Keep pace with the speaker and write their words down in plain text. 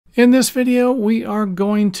In this video, we are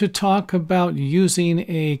going to talk about using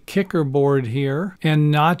a kicker board here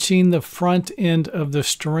and notching the front end of the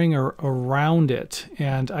stringer around it.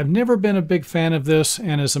 And I've never been a big fan of this,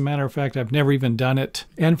 and as a matter of fact, I've never even done it.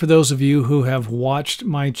 And for those of you who have watched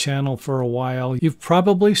my channel for a while, you've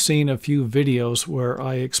probably seen a few videos where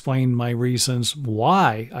I explain my reasons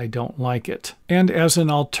why I don't like it. And as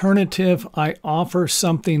an alternative, I offer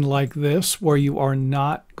something like this where you are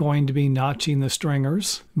not going to be notching the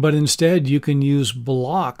stringers, but instead you can use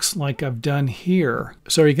blocks like I've done here.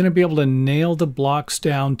 So you're going to be able to nail the blocks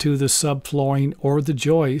down to the subflooring or the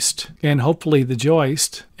joist, and hopefully the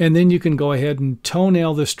joist, and then you can go ahead and toe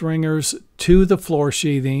nail the stringers to the floor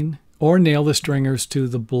sheathing or nail the stringers to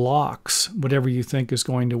the blocks, whatever you think is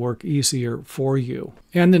going to work easier for you.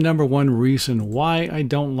 And the number one reason why I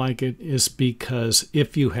don't like it is because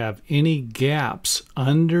if you have any gaps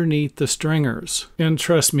underneath the stringers, and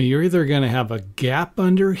trust me, you're either going to have a gap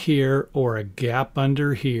under here or a gap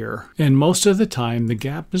under here. And most of the time, the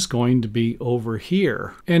gap is going to be over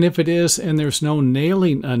here. And if it is, and there's no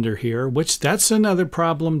nailing under here, which that's another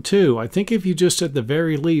problem too. I think if you just at the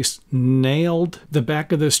very least nailed the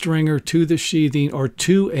back of the stringer to the sheathing or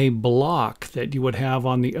to a block that you would have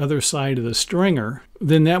on the other side of the stringer,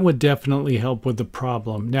 then that would definitely help with the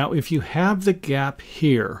problem. Now, if you have the gap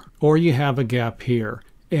here or you have a gap here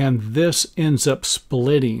and this ends up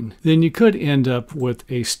splitting, then you could end up with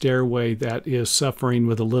a stairway that is suffering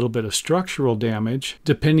with a little bit of structural damage,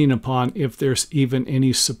 depending upon if there's even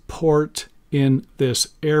any support in this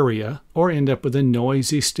area, or end up with a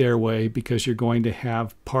noisy stairway because you're going to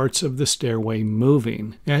have parts of the stairway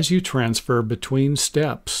moving as you transfer between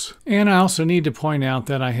steps. And I also need to point out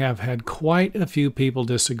that I have had quite a few people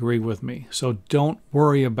disagree with me, so don't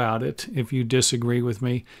worry about it if you disagree with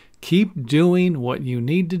me. Keep doing what you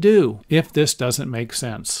need to do if this doesn't make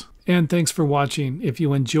sense. And thanks for watching. If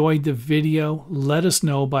you enjoyed the video, let us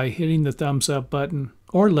know by hitting the thumbs up button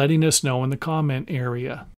or letting us know in the comment area.